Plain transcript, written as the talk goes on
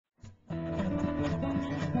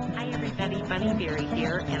Bunny Berry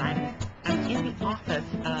here, and I'm in the office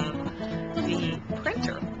of the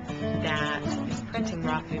printer that is printing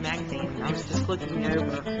RawFu Magazine. I was just looking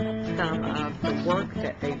over some of the work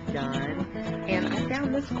that they've done, and I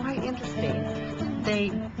found this quite interesting. They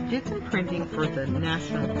did some printing for the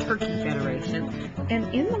National Turkey Federation,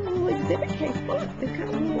 and in the little exhibit case, look, they've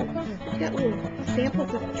got little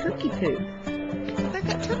samples of turkey poop. They've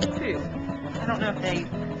got turkey poop. I don't know if they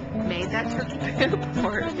made that turkey poop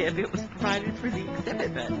or if it was provided for the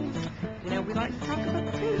exhibit, but you know, we like to talk about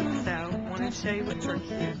the food, so I wanted to show you what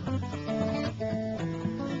turkey is.